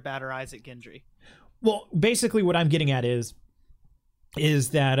for her to batter eyes at Gendry. Well, basically what I'm getting at is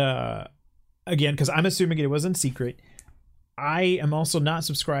that again, because I'm assuming it was in secret, I am also not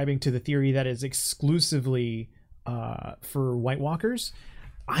subscribing to the theory that is exclusively for White Walkers.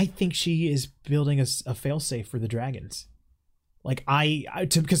 I think she is building a failsafe for the dragons. Like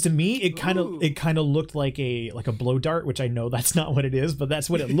because to me it kind of looked like a blow dart, which I know that's not what it is, but that's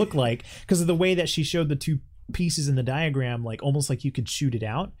what it looked like because of the way that she showed the two pieces in the diagram, like almost like you could shoot it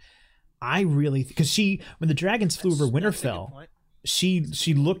out. I really, because when the dragons flew over Winterfell,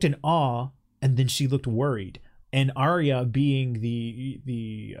 she looked in awe and then she looked worried. And Arya, being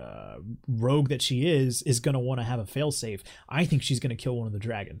the rogue that she is going to want to have a failsafe. I think she's going to kill one of the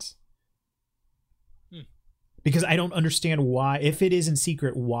dragons. Because I don't understand why, if it is in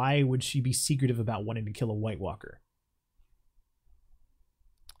secret, why would she be secretive about wanting to kill a White Walker?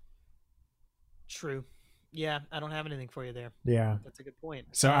 True. Yeah, I don't have anything for you there. Yeah. That's a good point.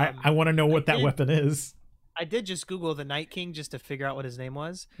 So I want to know what that weapon is. I did just Google the Night King just to figure out what his name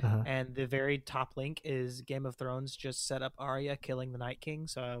was. Uh-huh. And the very top link is Game of Thrones just set up Arya killing the Night King.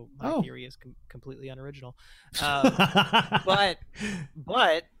 So my theory is completely unoriginal. But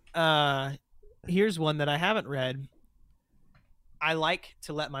here's one that I haven't read. I like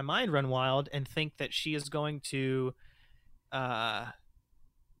to let my mind run wild and think that she is going to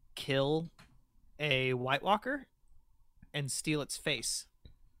kill a White Walker and steal its face.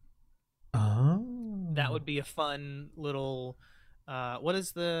 Oh. That would be a fun little what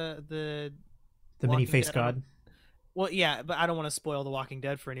is the mini face god? Well, yeah, but I don't want to spoil The Walking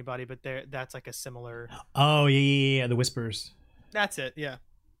Dead for anybody, but that's like a similar. Oh, yeah, the Whispers. That's it, yeah.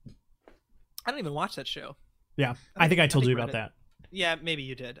 I don't even watch that show. Yeah, I think I told you about that. Yeah, maybe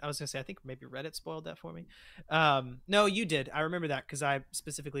you did. I was gonna say I think maybe Reddit spoiled that for me. No, you did. I remember that because I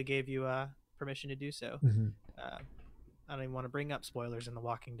specifically gave you permission to do so. Mm-hmm. I don't even want to bring up spoilers in The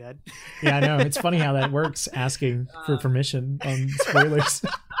Walking Dead. Yeah, I know. It's funny how that works, asking for permission on spoilers.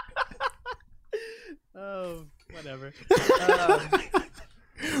 Oh, whatever.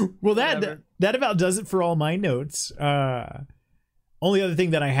 Well, that about does it for all my notes. Only other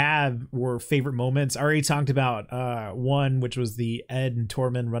thing that I have were favorite moments. I already talked about one, which was the Ed and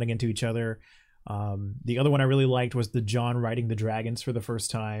Tormund running into each other. The other one I really liked was the Jon riding the dragons for the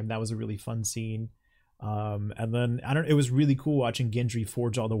first time. That was a really fun scene. And then it was really cool watching Gendry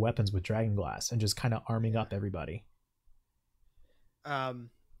forge all the weapons with dragon glass and just kind of arming up everybody.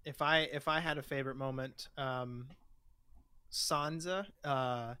 If I had a favorite moment, Sansa,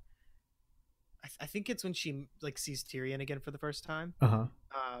 I think it's when she like sees Tyrion again for the first time. Uh-huh.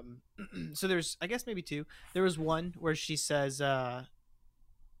 So there's, I guess maybe two. There was one where she says,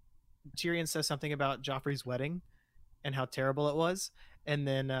 Tyrion says something about Joffrey's wedding and how terrible it was. And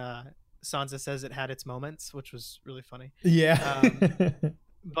then, Sansa says it had its moments, which was really funny. Yeah.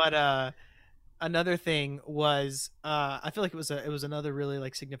 But another thing was, I feel like it was another really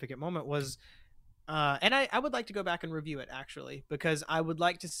like significant moment was, and I would like to go back and review it actually, because I would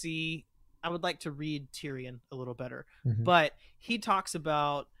like to read Tyrion a little better. Mm-hmm. But he talks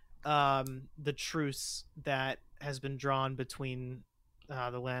about the truce that has been drawn between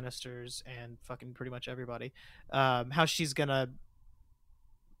the Lannisters and fucking pretty much everybody. How she's gonna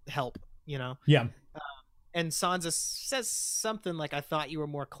help, you know? Yeah. And Sansa says something like, "I thought you were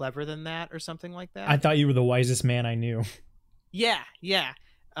more clever than that," or something like that. I thought you were the wisest man I knew. Yeah.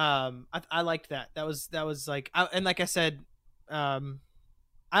 I liked that. That was like, and like I said, I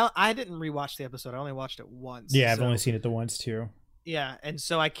didn't rewatch the episode. I only watched it once. Yeah, I've only seen it the once too. Yeah, and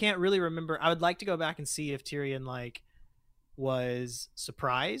so I can't really remember. I would like to go back and see if Tyrion like was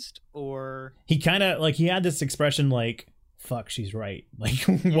surprised or he kind of like he had this expression like, fuck, she's right. Like,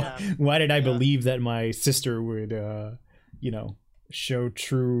 Yeah. why did I believe that my sister would, show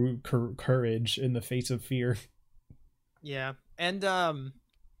true courage in the face of fear? Yeah, and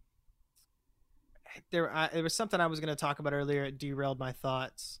there was something I was going to talk about earlier. It derailed my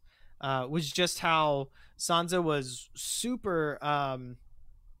thoughts. Was just how Sansa was super.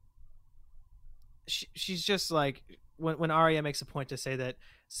 She's just like when Arya makes a point to say that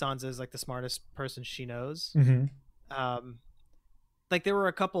Sansa is like the smartest person she knows. Mm-hmm. Like there were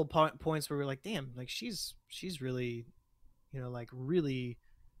a couple points where we were like, damn, like she's really, like really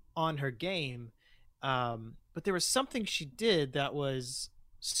on her game. But there was something she did that was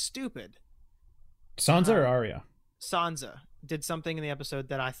stupid. Sansa or Arya? Sansa. did something in the episode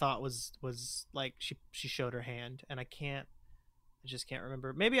that I thought was like she showed her hand, and I just can't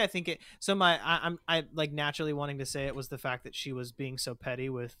remember. Maybe I think it. So I like naturally wanting to say it was the fact that she was being so petty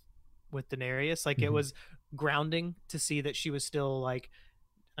with Daenerys. Like it was grounding to see that she was still like,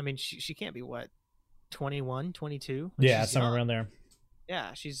 I mean, she can't be what, 21, 22? Like, yeah, somewhere around there.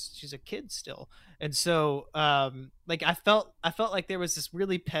 Yeah, she's a kid still. And so like I felt like there was this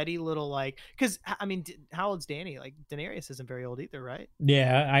really petty little like, because I mean, how old's Dany? Like Daenerys isn't very old either, right?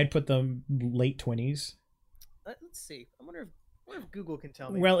 Yeah, I'd put them late 20s. Let's see. I wonder if Google can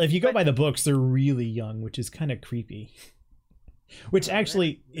tell me. Well, if you go by the books, they're really young, which is kind of creepy. Which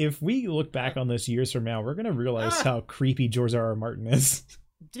actually, if we look back on this years from now, we're going to realize how creepy George R.R. Martin is.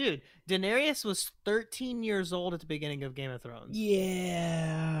 Dude, Daenerys was 13 years old at the beginning of Game of Thrones.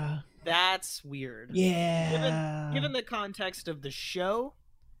 Yeah. That's weird. Yeah. Given the context of the show,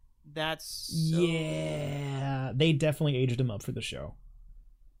 that's so... Yeah. They definitely aged him up for the show.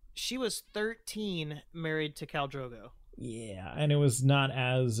 She was 13, married to Khal Drogo. Yeah, and it was not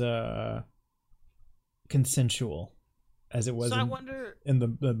as consensual as it was in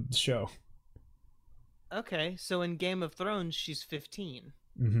the show. Okay, so in Game of Thrones, she's 15.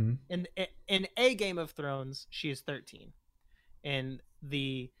 Mm-hmm. In a Game of Thrones, she is 13. In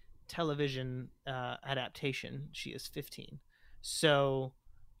the television adaptation, she is 15. So,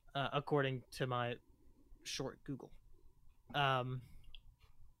 according to my short Google.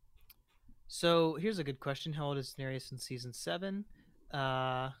 So here's a good question. How old is Daenerys in season 7?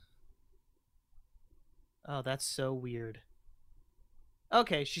 Oh, that's so weird.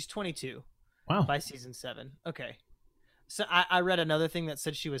 Okay, she's 22. Wow. By season 7. Okay. So I read another thing that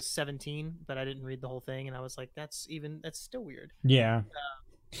said she was 17, but I didn't read the whole thing, and I was like, that's still weird. Yeah.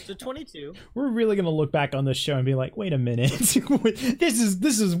 So 22. We're really gonna look back on this show and be like, wait a minute, this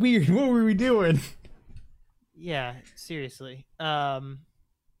is weird. What were we doing? Yeah, seriously.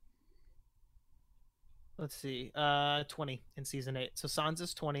 Let's see. 20 in season 8. So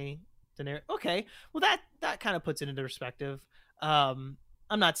Sansa's 20. Daenerys. Okay. Well, that kind of puts it into perspective. I'm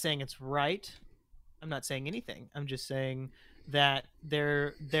not saying it's right. I'm not saying anything. I'm just saying that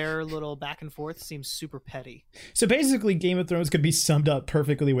their little back and forth seems super petty. So basically, Game of Thrones could be summed up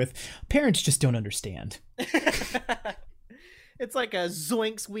perfectly with parents just don't understand. It's like a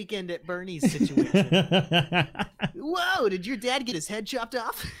Zoinks Weekend at Bernie's situation. Whoa, did your dad get his head chopped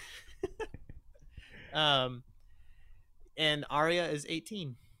off? And Arya is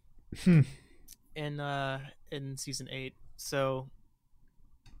 18 in season 8. So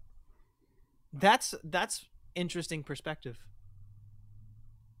that's interesting perspective.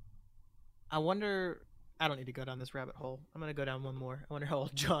 I wonder, I don't need to go down this rabbit hole. I'm going to go down one more. I wonder how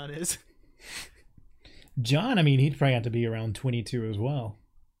old Jon is. Jon, I mean, he'd probably have to be around 22 as well.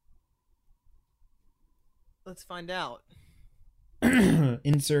 Let's find out.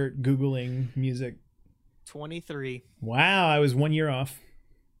 Insert Googling music. 23. Wow, I was 1 year off.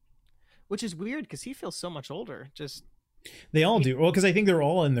 Which is weird because he feels so much older. They all do. Well, because I think they're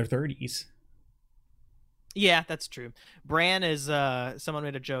all in their 30s. Yeah, that's true. Bran is someone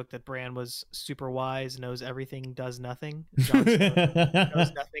made a joke that Bran was super wise, knows everything, does nothing. Jon Snow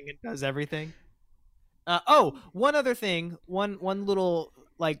knows nothing and does everything. One other thing, one little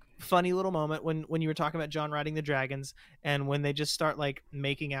like funny little moment when you were talking about Jon riding the dragons and when they just start like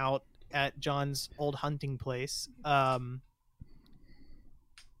making out at Jon's old hunting place.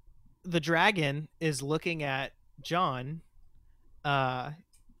 The dragon is looking at Jon, and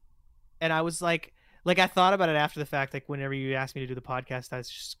I was like I thought about it after the fact. Like whenever you asked me to do the podcast, I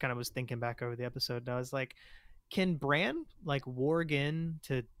just kind of was thinking back over the episode, and I was like, can Bran like warg in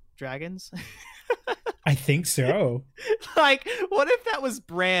to dragons? I think so. Like, what if that was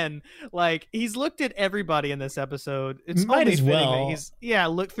Bran? Like, he's looked at everybody in this episode. It's might as well.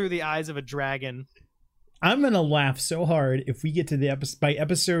 Look through the eyes of a dragon. I'm gonna laugh so hard if we get to the by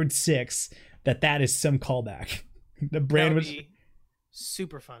episode 6 that is some callback. The Bran was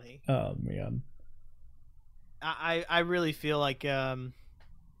super funny. Oh man. I really feel like I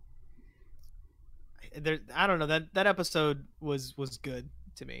don't know, that episode was good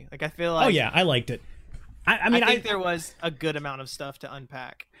to me. Like I feel like, oh yeah, I liked it. I mean, I think there was a good amount of stuff to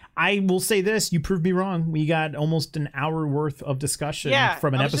unpack. I will say this: you proved me wrong. We got almost an hour worth of discussion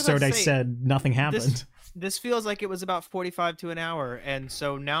from an episode I said nothing happened. This feels like it was about 45 to an hour, and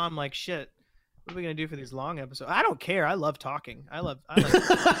so now I'm like, shit. What are we gonna do for these long episodes? I don't care. I love talking. I love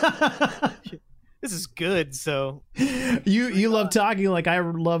this is good. So you love talking like I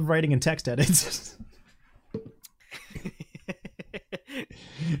love writing in text edits.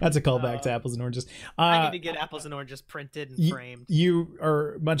 That's a callback to Apples and Oranges. I need to get Apples and Oranges printed and framed. You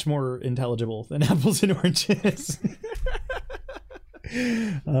are much more intelligible than Apples and Oranges.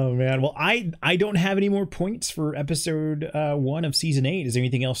 Oh man. Well, I don't have any more points for episode 1 of season 8. Is there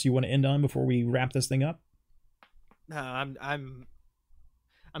anything else you want to end on before we wrap this thing up? No, I'm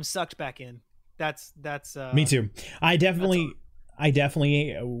sucked back in. That's Me too. I definitely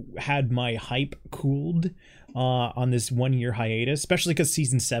had my hype cooled on this 1 year hiatus, especially because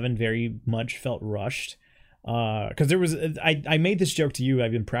season 7 very much felt rushed. Because there was I made this joke to you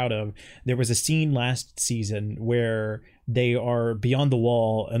I've been proud of. There was a scene last season where they are beyond the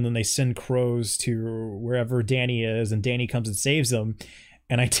wall and then they send crows to wherever Danny is, and Danny comes and saves them.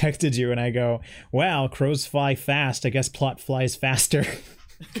 And I texted you and I go, wow, crows fly fast. I guess plot flies faster.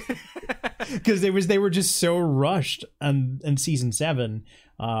 Because they were just so rushed in season 7.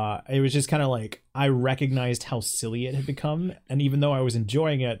 It was just kind of like I recognized how silly it had become, and even though I was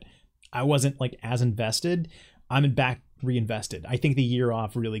enjoying it, I wasn't like as invested. I'm back reinvested. I think the year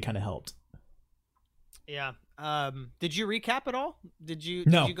off really kind of helped. Yeah. Did you recap it all? Did you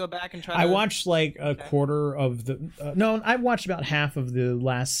go back and try? I watched like a quarter of the. No, I watched about half of the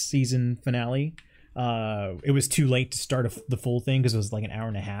last season finale. It was too late to start the full thing because it was like an hour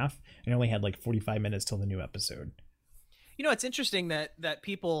and a half, and I only had like 45 minutes till the new episode. You know, it's interesting that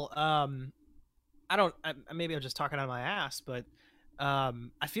people. Maybe I'm just talking out of my ass, but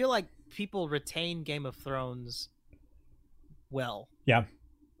I feel like people retain Game of Thrones well. Yeah.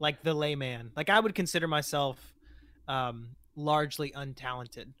 Like the layman. Like I would consider myself largely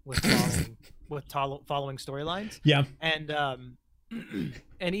untalented with following storylines. Yeah. And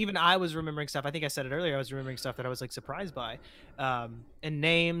and even I was remembering stuff. I think I said it earlier. I was remembering stuff that I was like surprised by, and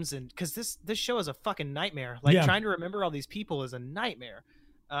names, and because this show is a fucking nightmare. Like trying to remember all these people is a nightmare.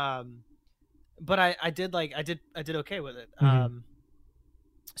 But I did okay with it. Mm-hmm.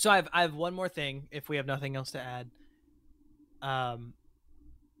 So I have one more thing. If we have nothing else to add, I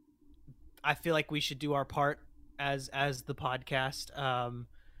feel like we should do our part as the podcast, or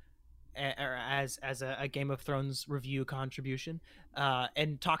as a Game of Thrones review contribution,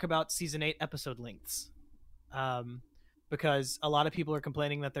 and talk about season 8 episode lengths, because a lot of people are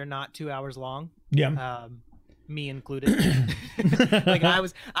complaining that they're not 2 hours long. Yeah. Me included. Like I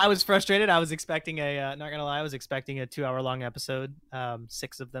was frustrated. I was expecting not gonna lie, I was expecting a 2 hour long episode,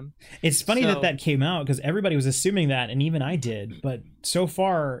 6 of them. It's funny that came out because everybody was assuming that, and even I did, but so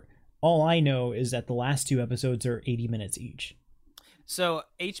far all I know is that the last 2 episodes are 80 minutes each. So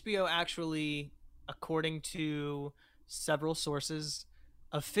HBO actually, according to several sources,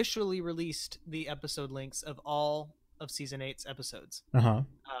 officially released the episode links of all of season 8's episodes.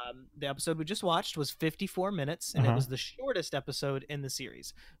 The episode we just watched was 54 minutes, and it was the shortest episode in the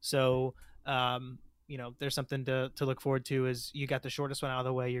series. So, there's something to look forward to. Is you got the shortest one out of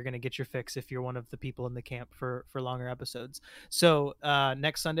the way, you're going to get your fix if you're one of the people in the camp for longer episodes. So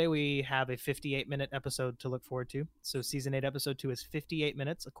next Sunday we have a 58-minute episode to look forward to. So season 8 episode 2 is 58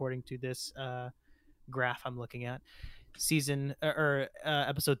 minutes according to this graph I'm looking at.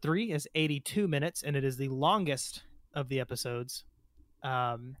 Episode 3 is 82 minutes, and it is the longest of the episodes.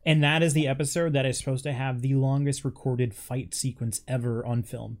 And that is the episode that is supposed to have the longest recorded fight sequence ever on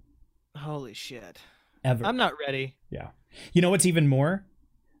film. Holy shit. Ever. I'm not ready. Yeah. You know what's even more?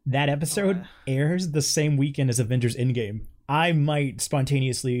 That episode airs the same weekend as Avengers Endgame. I might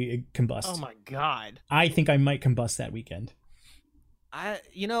spontaneously combust. Oh my god. I think I might combust that weekend. I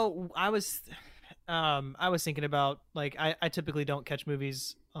was thinking about, like, I typically don't catch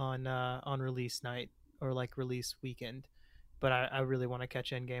movies on release night or like release weekend, but I really want to catch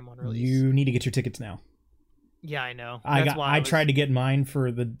Endgame on release. You need to get your tickets now. Yeah, I know. I tried to get mine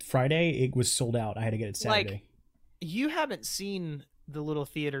for the Friday. It was sold out. I had to get it Saturday. Like, you haven't seen the little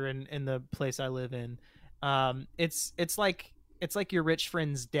theater in the place I live in. It's like your rich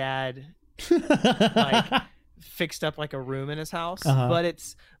friend's dad like fixed up like a room in his house.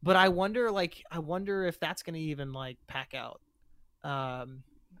 But I wonder if that's gonna even like pack out. I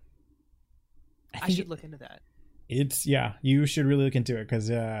should look into that. You should really look into it because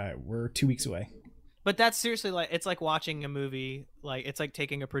we're 2 weeks away. But that's seriously like, it's like watching a movie. Like, it's like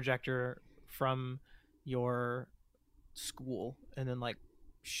taking a projector from your school and then like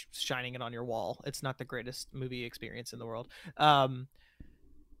shining it on your wall. It's not the greatest movie experience in the world.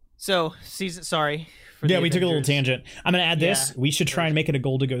 So sorry. We took a little tangent. I'm going to add this. We should try and make it a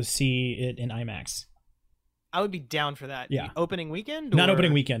goal to go see it in IMAX. I would be down for that. Yeah. Opening weekend? Not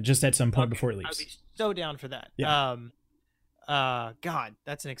opening weekend, just at some point before it leaves. I'd be so down for that. Yeah. God,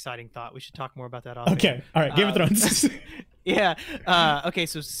 that's an exciting thought. We should talk more about that. Okay. All right. Game of Thrones. Yeah. Okay.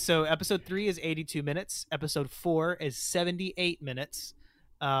 So episode 3 is 82 minutes. Episode 4 is 78 minutes.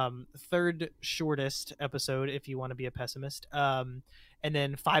 Third shortest episode, if you want to be a pessimist. And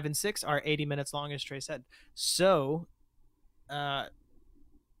then 5 and 6 are 80 minutes long, as Trey said. So,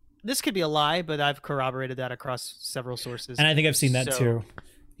 this could be a lie, but I've corroborated that across several sources. And I think I've seen that too.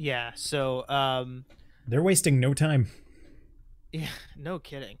 Yeah. So they're wasting no time. Yeah, no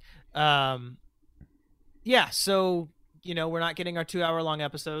kidding. Yeah, so we're not getting our 2-hour-long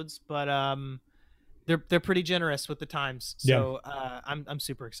episodes, but they're pretty generous with the times. So I'm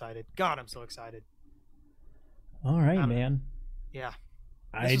super excited. God, I'm so excited. All right, man. Yeah,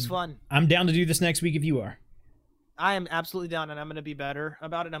 this was fun. I'm down to do this next week if you are. I am absolutely down, and I'm going to be better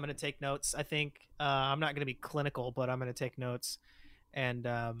about it. I'm going to take notes. I think I'm not going to be clinical, but I'm going to take notes and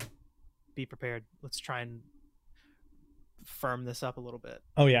be prepared. Let's try and firm this up a little bit.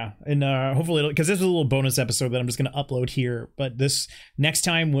 Oh yeah, and hopefully, because this is a little bonus episode that I'm just going to upload here, but this next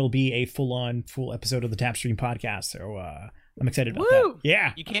time will be a full episode of the Tapstream podcast. So I'm excited about that.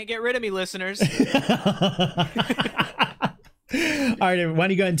 Yeah, you can't get rid of me, listeners. All right, why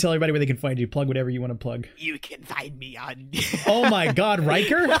don't you go ahead and tell everybody where they can find you? Plug whatever you want to plug. You can find me on. Oh my God,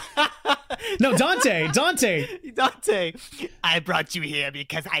 Riker? No, Dante. I brought you here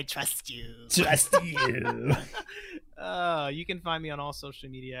because I trust you. Trust you. You can find me on all social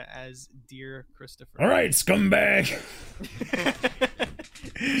media as Dear Christopher. All right, scumbag.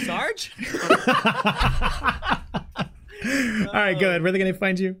 Sarge? All right, go ahead. Where are they going to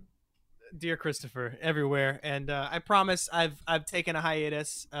find you? Dear Christopher, everywhere. And I promise I've taken a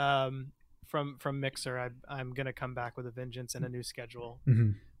hiatus from Mixer. I'm going to come back with a vengeance and a new schedule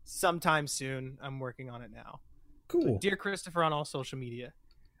sometime soon. I'm working on it now. Cool. But Dear Christopher on all social media.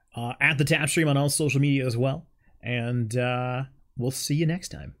 At the Tapstream on all social media as well. And we'll see you next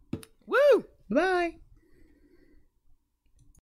time. Woo! Bye.